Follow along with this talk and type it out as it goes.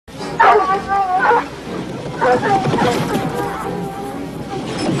With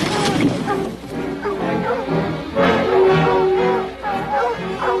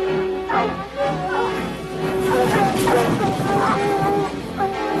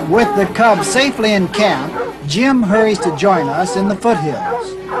the cub safely in camp, Jim hurries to join us in the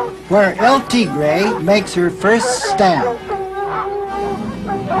foothills, where El Tigre makes her first stand.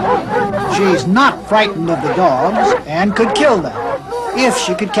 She's not frightened of the dogs and could kill them if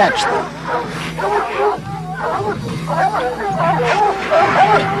she could catch them.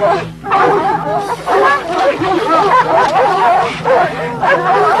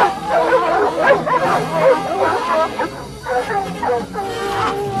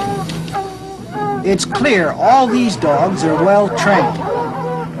 It's clear all these dogs are well trained.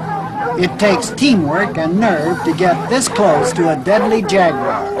 It takes teamwork and nerve to get this close to a deadly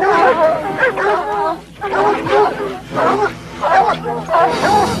jaguar.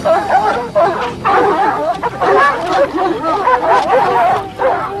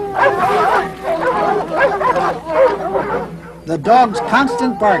 The dog's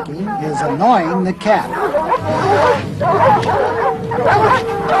constant barking is annoying the cat.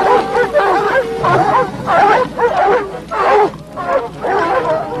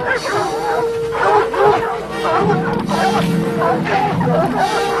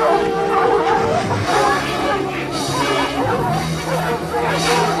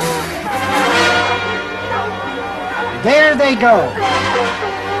 There they go.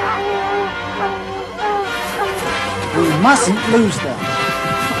 We mustn't lose them.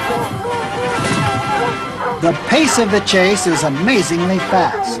 The pace of the chase is amazingly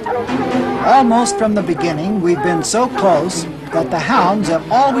fast. Almost from the beginning, we've been so close that the hounds have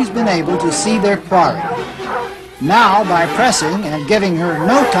always been able to see their quarry. Now, by pressing and giving her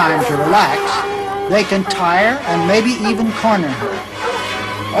no time to relax, they can tire and maybe even corner her.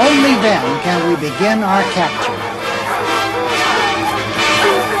 Only then can we begin our capture.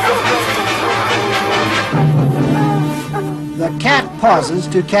 The cat pauses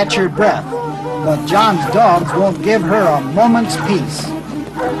to catch her breath, but John's dogs won't give her a moment's peace.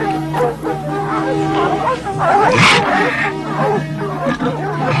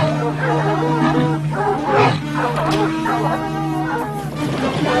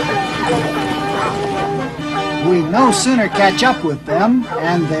 We no sooner catch up with them,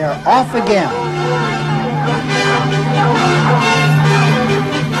 and they're off again.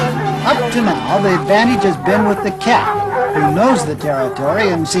 Up to now, the advantage has been with the cat, who knows the territory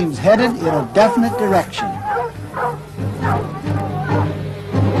and seems headed in a definite direction.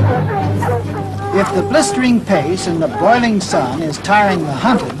 If the blistering pace and the broiling sun is tiring the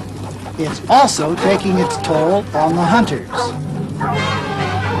hunted, it's also taking its toll on the hunters.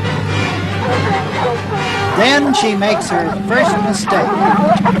 Then she makes her first mistake.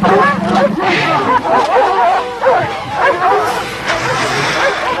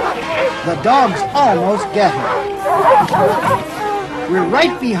 The dogs almost get her. We're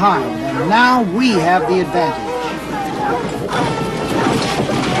right behind, and now we have the advantage.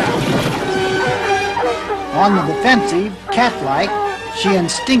 On the defensive, cat-like, she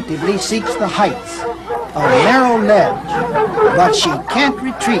instinctively seeks the heights, a narrow ledge, but she can't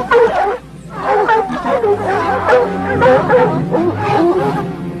retreat.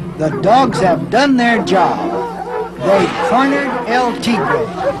 The dogs have done their job. They've cornered El Tigre.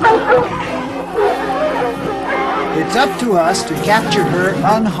 It's up to us to capture her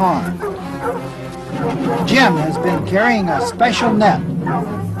unharmed. Jim has been carrying a special net.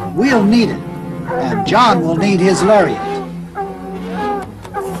 We'll need it, and John will need his lariat.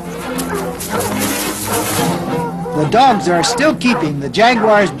 The dogs are still keeping the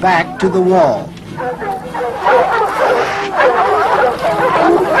jaguar's back to the wall.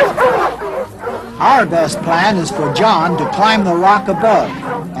 Our best plan is for John to climb the rock above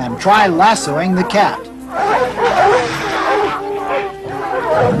and try lassoing the cat.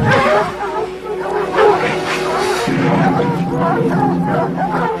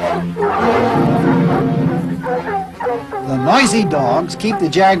 The noisy dogs keep the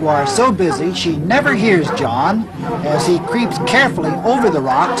jaguar so busy she never hears John as he creeps carefully over the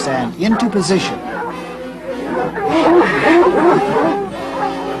rocks and into position.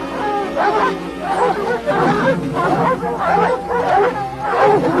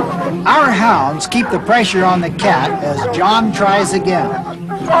 Our hounds keep the pressure on the cat as John tries again.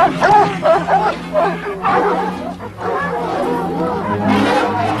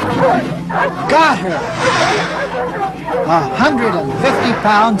 Got her! 150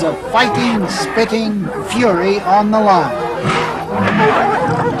 pounds of fighting, spitting fury on the line.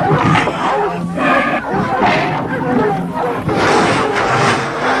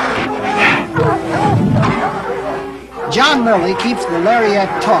 John Lilly keeps the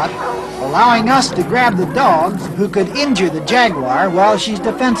lariat taut, allowing us to grab the dogs who could injure the jaguar while she's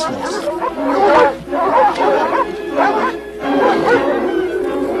defenseless.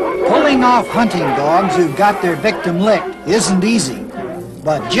 Pulling off hunting dogs who've got their victim licked isn't easy,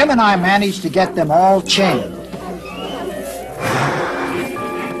 but Jim and I managed to get them all chained.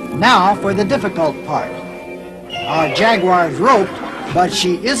 Now for the difficult part. Our jaguar's roped, but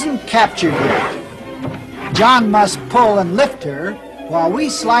she isn't captured yet. John must pull and lift her while we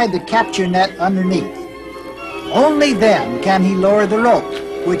slide the capture net underneath. Only then can he lower the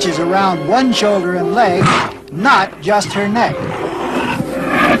rope, which is around one shoulder and leg, not just her neck.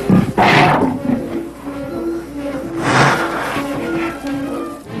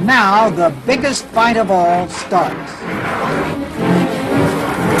 Now the biggest fight of all starts.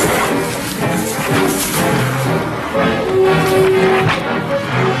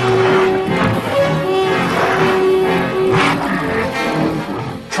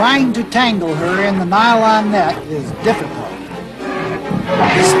 Trying to tangle her in the nylon net is difficult.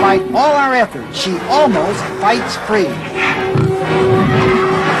 Despite all our efforts, she almost fights free.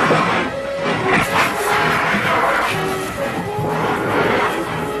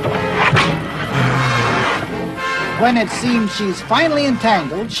 When it seems she's finally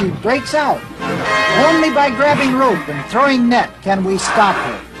entangled, she breaks out. Only by grabbing rope and throwing net can we stop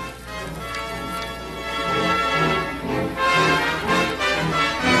her.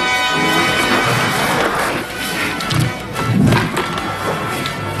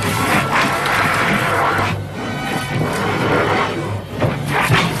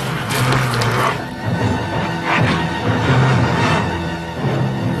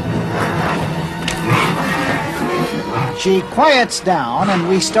 She quiets down and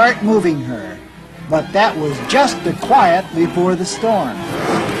we start moving her, but that was just the quiet before the storm.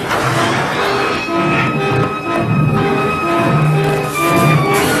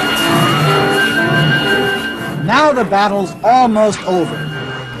 Now the battle's almost over.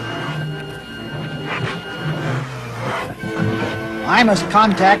 I must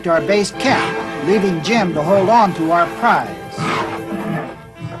contact our base camp, leaving Jim to hold on to our prize.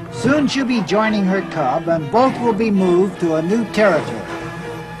 Soon she'll be joining her cub and both will be moved to a new territory.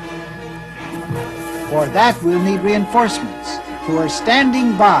 For that we'll need reinforcements who are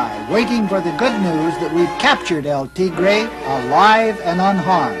standing by waiting for the good news that we've captured El Tigre alive and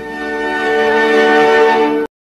unharmed.